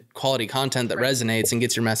make good quality content that resonates and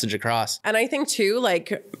gets your message across. And I think too,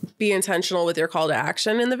 like, be intentional with your call to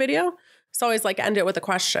action in the video. It's always like, end it with a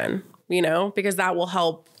question, you know, because that will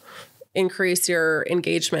help increase your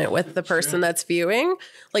engagement with the person that's viewing.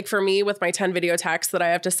 Like, for me, with my 10 video texts that I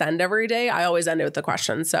have to send every day, I always end it with a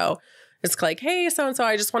question. So it's like, hey, so-and-so,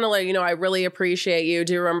 I just want to let you know, I really appreciate you.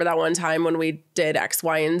 Do you remember that one time when we did X,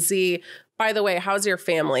 Y, and Z? By the way, how's your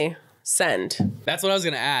family? Send. That's what I was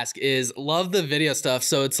going to ask, is love the video stuff.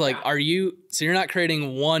 So it's like, so you're not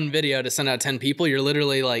creating one video to send out 10 people. You're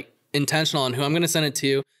literally like intentional on who I'm going to send it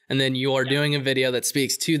to. And then you are doing a video that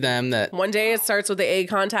speaks to them. That one day it starts with the A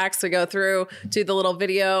contacts to go through, do the little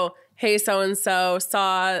video. Hey, so-and-so,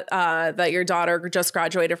 saw that your daughter just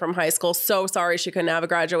graduated from high school. So sorry she couldn't have a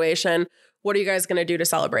graduation. What are you guys going to do to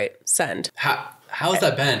celebrate? Send. How's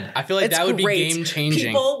that been? I feel like that would be game changing.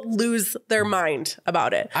 People lose their mind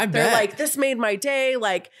about it. They're like, this made my day.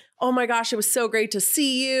 Like, oh my gosh, it was so great to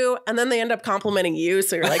see you. And then they end up complimenting you.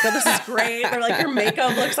 So you're like, oh, this is great. They're like, your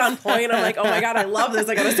makeup looks on point. I'm like, oh my God, I love this.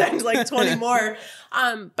 I got to send like 20 more.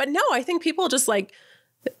 But no, I think people just like,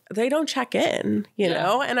 they don't check in, you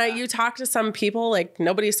know? And you talk to some people, like,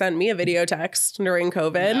 nobody sent me a video text during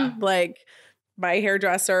COVID. Like, my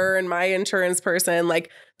hairdresser and my insurance person, like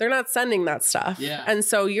they're not sending that stuff. Yeah. And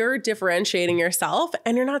so you're differentiating yourself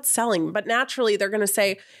and you're not selling, but naturally they're going to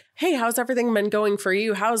say, hey, how's everything been going for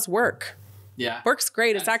you? How's work? Yeah. Work's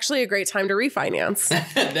great. It's actually a great time to refinance.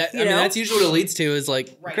 That's usually what it leads to is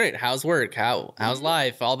like, great. How's work? How's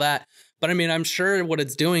life? All that. But I mean, I'm sure what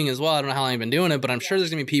it's doing as well. I don't know how long you've been doing it, but I'm sure there's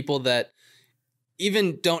gonna be people that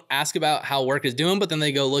even don't ask about how work is doing, but then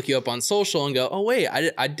they go look you up on social and go, oh wait,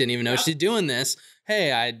 I didn't even know she's doing this.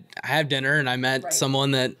 Hey, I have dinner and I met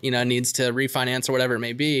someone that, needs to refinance or whatever it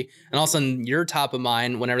may be. And all of a sudden you're top of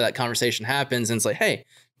mind whenever that conversation happens. And it's like, hey,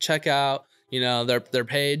 check out, their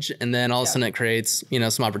page. And then all of a sudden it creates,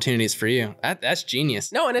 some opportunities for you. That's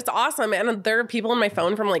genius. No, and it's awesome. And there are people in my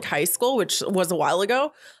phone from like high school, which was a while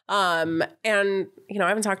ago. And I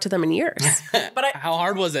haven't talked to them in years. But how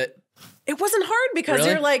hard was it? It wasn't hard because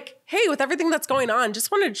you're like, hey, with everything that's going on,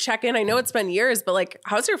 just wanted to check in. I know it's been years, but like,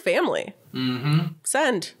 how's your family? Mm-hmm.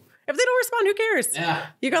 Send. If they don't respond, who cares? Yeah.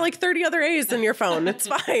 You got like 30 other A's in your phone. It's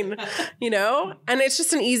fine, And it's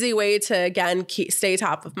just an easy way to, again, stay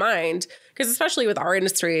top of mind. Because especially with our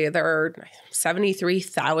industry, there are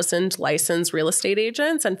 73,000 licensed real estate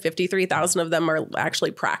agents and 53,000 of them are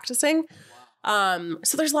actually practicing.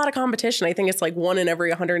 So there's a lot of competition. I think it's like 1 in every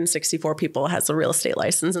 164 people has a real estate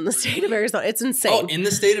license in the state of Arizona. It's insane. Oh, in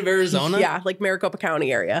the state of Arizona? Yeah, like Maricopa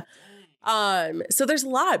County area. So there's a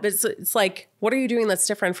lot, but it's like, what are you doing that's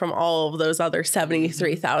different from all of those other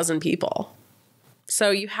 73,000 people?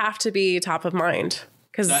 So you have to be top of mind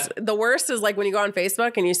because the worst is like when you go on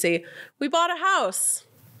Facebook and you see, we bought a house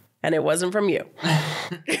and it wasn't from you,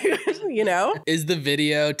 Is the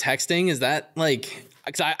video texting, is that like...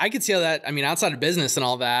 Because I could see how that, outside of business and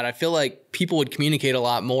all that, I feel like people would communicate a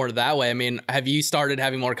lot more that way. I mean, have you started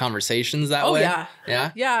having more conversations that way? Yeah.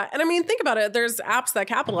 Yeah? Yeah. And think about it. There's apps that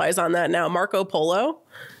capitalize on that now. Marco Polo.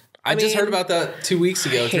 I just heard about that 2 weeks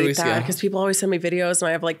ago, 3 weeks ago. Because people always send me videos and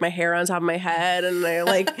I have like my hair on top of my head and I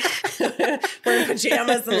like wearing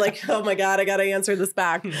pajamas and like, oh my God, I got to answer this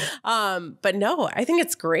back. But no, I think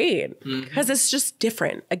it's great because it's just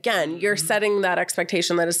different. Again, you're setting that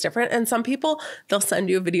expectation that it's different. And some people, they'll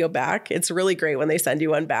send you a video back. It's really great when they send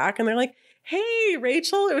you one back and they're like, hey,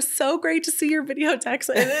 Rachel, it was so great to see your video text.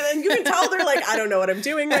 And you can tell they're like, I don't know what I'm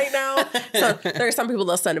doing right now. So there are some people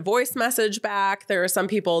that'll send a voice message back. There are some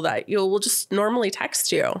people that will just normally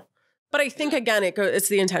text you. But I think, again, it's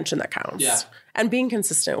the intention that counts. Yeah. And being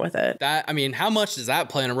consistent with it. How much does that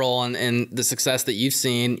play in a role in the success that you've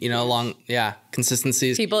seen,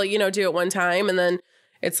 consistencies? People, do it one time and then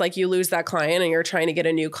it's like you lose that client and you're trying to get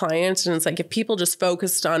a new client. And it's like if people just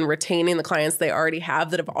focused on retaining the clients they already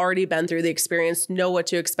have that have already been through the experience, know what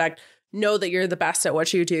to expect, know that you're the best at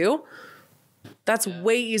what you do, that's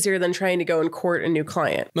way easier than trying to go and court a new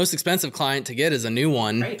client. Most expensive client to get is a new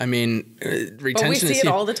one. Right. Retention but we see it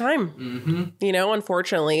all the time. Mm-hmm.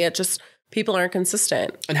 Unfortunately, it just... people aren't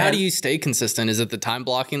consistent. And how do you stay consistent? Is it the time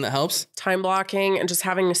blocking that helps? Time blocking and just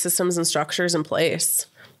having systems and structures in place.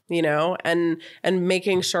 And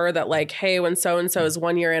making sure that like, hey, when so-and-so's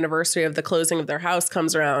 1 year anniversary of the closing of their house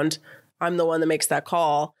comes around, I'm the one that makes that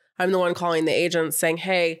call. I'm the one calling the agent saying,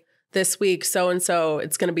 hey, this week, so-and-so,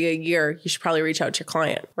 it's going to be a year. You should probably reach out to your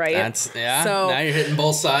client, right? So now you're hitting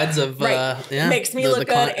both sides of, makes me look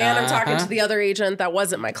good. And I'm talking to the other agent that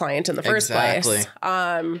wasn't my client in the first place.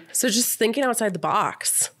 So just thinking outside the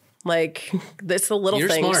box, like it's the little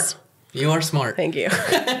things. You're smart. You are smart. Thank you.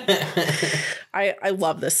 I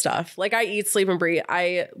love this stuff. Like I eat, sleep, and breathe.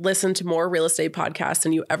 I listen to more real estate podcasts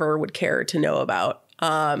than you ever would care to know about.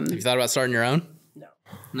 Have you thought about starting your own?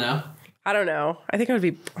 No. I don't know. I think I would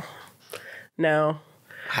be... No.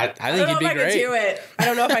 I think you'd be great. I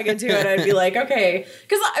don't know if I could do it. I'd be like, okay.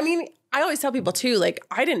 Because I always tell people too, like,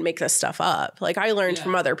 I didn't make this stuff up. Like I learned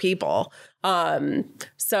from other people.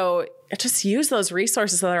 So just use those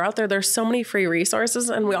resources that are out there. There's so many free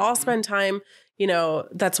resources and we all spend time,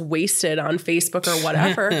 that's wasted on Facebook or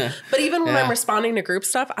whatever. But even when I'm responding to group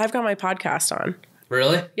stuff, I've got my podcast on.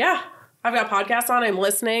 Really? Yeah. I've got podcasts on, I'm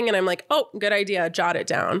listening and I'm like, oh, good idea. Jot it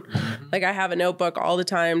down. Like I have a notebook all the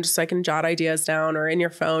time, just so I can jot ideas down or in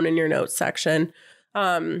your phone, in your notes section.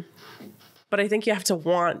 But I think you have to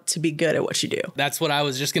want to be good at what you do. That's what I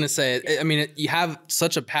was just going to say. You have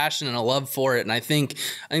such a passion and a love for it. And I think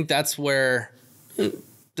that's where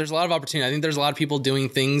there's a lot of opportunity. I think there's a lot of people doing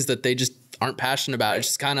things that they just aren't passionate about.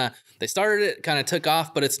 It's just they started it, kind of took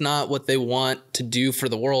off, but it's not what they want to do for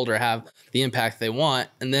the world or have the impact they want.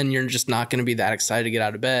 And then you're just not going to be that excited to get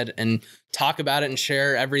out of bed and talk about it and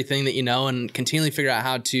share everything that you know and continually figure out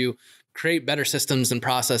how to create better systems and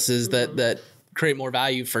processes that create more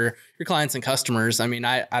value for your clients and customers. I mean,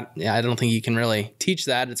 I don't think you can really teach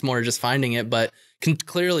that. It's more just finding it, but can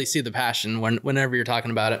clearly see the passion whenever you're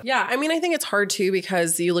talking about it. Yeah. I mean, I think it's hard too,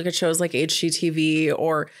 because you look at shows like HGTV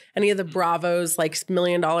or any of the Bravos, like $1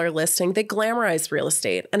 million listing, they glamorize real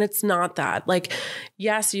estate. And it's not that. Like,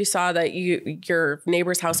 yes, you saw that your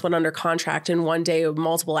neighbor's house went under contract in one day of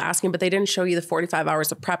multiple asking, but they didn't show you the 45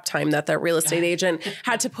 hours of prep time that real estate agent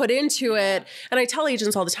had to put into it. And I tell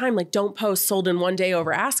agents all the time, like, don't post sold in one day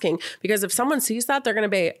over asking, because if someone sees that, they're going to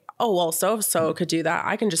be, oh, well, so could do that.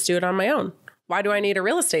 I can just do it on my own. Why do I need a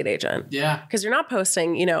real estate agent? Yeah. Because you're not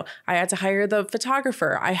posting, I had to hire the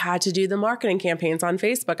photographer. I had to do the marketing campaigns on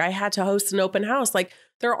Facebook. I had to host an open house. Like,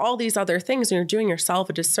 there are all these other things, and you're doing yourself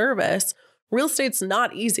a disservice. Real estate's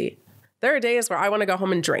not easy. There are days where I want to go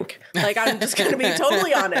home and drink. Like, I'm just going to be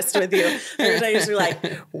totally honest with you. There are days you're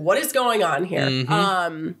like, what is going on here?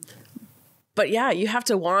 Mm-hmm. But yeah, you have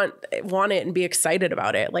to want it and be excited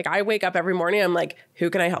about it. Like, I wake up every morning, I'm like, who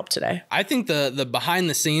can I help today? I think the behind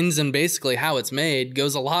the scenes and basically how it's made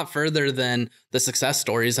goes a lot further than the success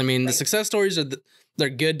stories. I mean, the success stories they're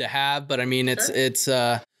good to have, but I mean, I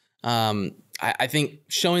think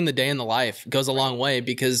showing the day in the life goes a long way,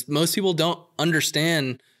 because most people don't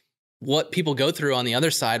understand what people go through on the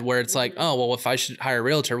other side, where it's like, oh, well, if I should hire a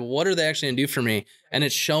realtor, what are they actually gonna do for me? And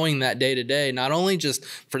it's showing that day to day, not only just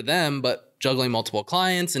for them, but juggling multiple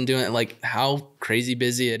clients and doing it, like, how crazy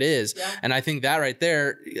busy it is. Yeah. And I think that right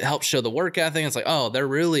there helps show the work ethic. It's like, oh, they're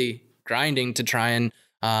really grinding to try and,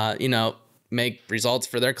 make results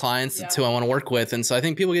for their clients. That's who I want to work with. And so I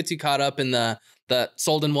think people get too caught up in the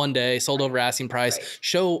sold in one day, sold over asking price. Right.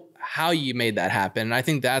 Show how you made that happen. And I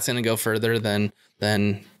think that's going to go further than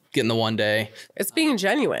getting the one day. It's being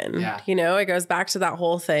genuine. Yeah. It goes back to that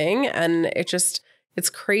whole thing. And it's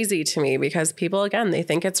crazy to me, because people, again, they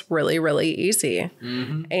think it's really, really easy.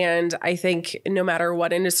 Mm-hmm. And I think no matter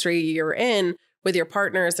what industry you're in, with your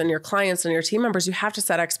partners and your clients and your team members, you have to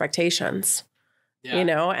set expectations. Yeah.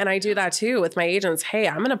 And I do that too with my agents. Hey,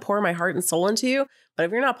 I'm going to pour my heart and soul into you, but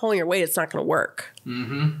if you're not pulling your weight, it's not going to work.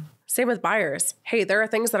 Mm-hmm. Same with buyers. Hey, there are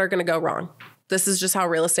things that are going to go wrong. This is just how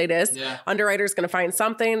real estate is. Yeah. Underwriter's going to find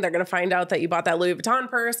something. They're going to find out that you bought that Louis Vuitton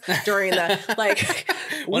purse during the, like,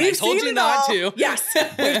 when I told you not to. Yes.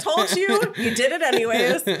 We've told you, you did it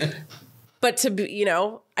anyways. But to be,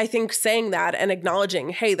 I think saying that and acknowledging,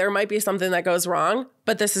 hey, there might be something that goes wrong,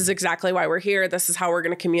 but this is exactly why we're here. This is how we're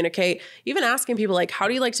going to communicate. Even asking people, like, how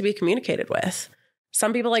do you like to be communicated with?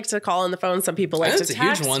 Some people like to call on the phone. Some people like to text.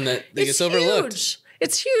 That's a huge one that gets overlooked.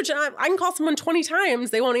 It's huge. And I can call someone 20 times.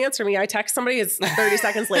 They won't answer me. I text somebody. It's 30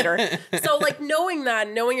 seconds later. So, like, knowing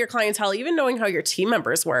your clientele, even knowing how your team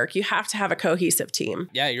members work, you have to have a cohesive team.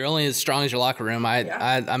 Yeah, you're only as strong as your locker room.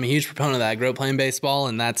 I'm a huge proponent of that. I grew up playing baseball,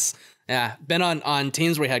 and that's, been on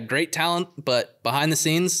teams where we had great talent, but behind the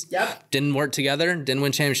scenes, didn't work together, didn't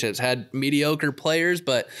win championships. Had mediocre players,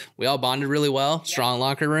 but we all bonded really well. Strong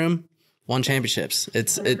locker room, won championships.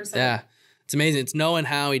 It's amazing. It's knowing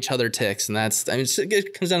how each other ticks. And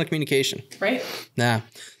it comes down to communication. Right. Yeah.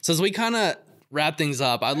 So as we kind of wrap things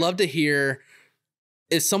up, I'd love to hear,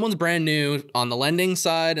 if someone's brand new on the lending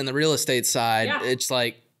side and the real estate side, it's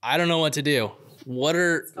like, I don't know what to do. What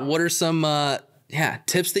are some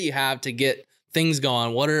tips that you have to get things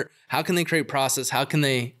going? How can they create process? How can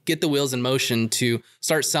they get the wheels in motion to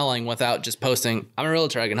start selling without just posting, I'm a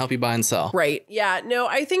realtor, I can help you buy and sell? Right. Yeah. No,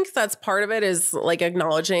 I think that's part of it, is like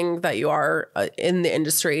acknowledging that you are in the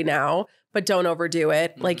industry now, but don't overdo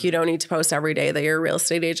it. Mm-hmm. Like, you don't need to post every day that you're a real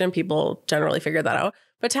estate agent. People generally figure that out.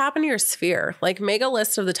 But tap into your sphere. Like, make a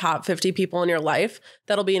list of the top 50 people in your life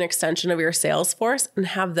that'll be an extension of your sales force, and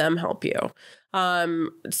have them help you.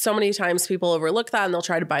 So many times people overlook that, and they'll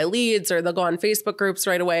try to buy leads, or they'll go on Facebook groups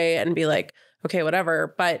right away and be like, okay,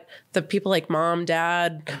 whatever. But the people like mom,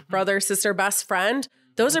 dad, brother, sister, best friend,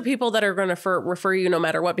 those are people that are going to refer you no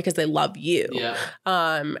matter what, because they love you. Yeah.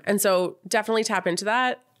 And so definitely tap into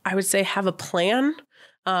that. I would say have a plan,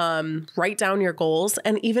 write down your goals.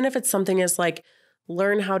 And even if it's something as like,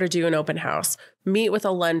 learn how to do an open house, meet with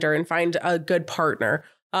a lender and find a good partner.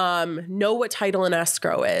 Know what title and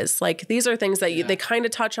escrow is. Like, these are things that they kind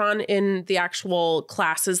of touch on in the actual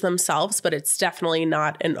classes themselves, but it's definitely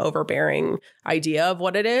not an overbearing idea of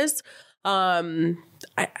what it is. I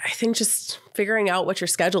think just figuring out what your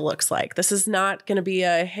schedule looks like. This is not going to be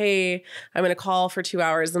hey, I'm going to call for 2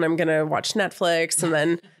 hours and I'm going to watch Netflix and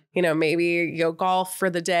then, maybe you go golf for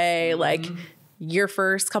the day. Mm-hmm. Like, your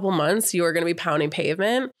first couple months, you are going to be pounding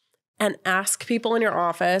pavement. And ask people in your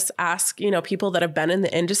office, ask, people that have been in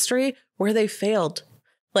the industry where they failed.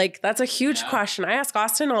 Like, that's a huge question. I ask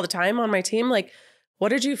Austin all the time on my team, like, what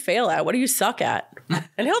did you fail at? What do you suck at?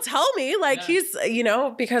 And he'll tell me, like, he's, you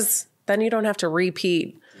know, because then you don't have to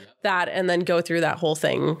repeat that and then go through that whole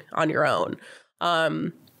thing on your own.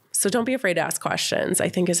 So don't be afraid to ask questions, I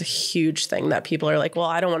think, is a huge thing that people are like, well,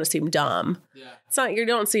 I don't want to seem dumb. Yeah. It's not, you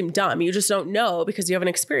don't seem dumb. You just don't know because you haven't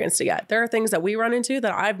experienced it yet. There are things that we run into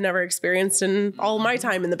that I've never experienced in all my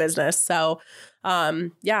time in the business. So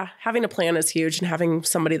yeah, having a plan is huge, and having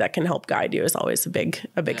somebody that can help guide you is always a big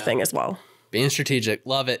thing as well. Being strategic.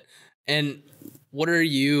 Love it. And what are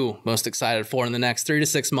you most excited for in the next 3 to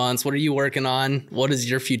 6 months? What are you working on? What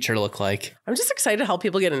does your future look like? I'm just excited to help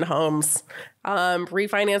people get into homes.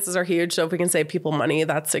 Refinances are huge. So if we can save people money,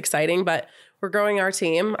 that's exciting. But we're growing our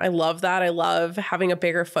team. I love that. I love having a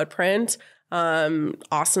bigger footprint.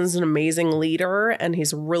 Austin's an amazing leader, and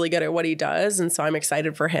he's really good at what he does. And so I'm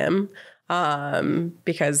excited for him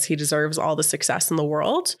because he deserves all the success in the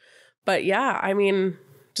world. But yeah, I mean,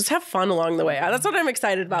 just have fun along the way. That's what I'm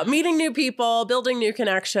excited about. Meeting new people, building new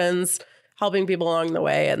connections, helping people along the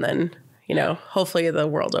way. And then, you know, hopefully the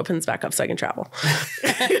world opens back up so I can travel.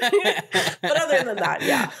 But other than that,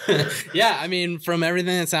 yeah. Yeah. I mean, from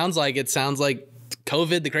everything it sounds like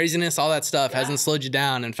COVID, the craziness, all that stuff hasn't slowed you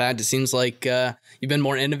down. In fact, it seems like you've been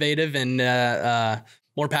more innovative and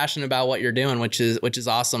more passionate about what you're doing, which is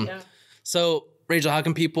awesome. Yeah. So, Rachel, how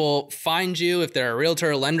can people find you if they're a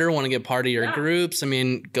realtor or lender, want to get part of your groups? I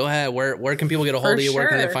mean, go ahead. Where can people get a hold of you? Where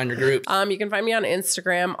can they find your groups? You can find me on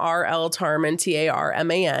Instagram. RL Tarman,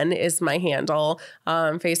 Tarman is my handle.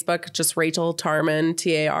 Facebook, just Rachel Tarman,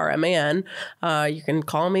 Tarman. You can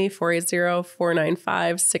call me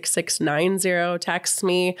 480-495-6690. Text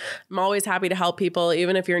me. I'm always happy to help people,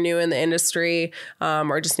 even if you're new in the industry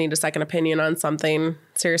or just need a second opinion on something.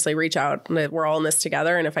 Seriously, reach out. We're all in this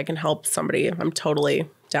together. And if I can help somebody, I'm totally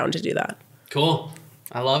down to do that. Cool.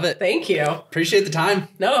 I love it. Thank you. Appreciate the time.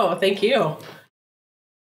 No, thank you.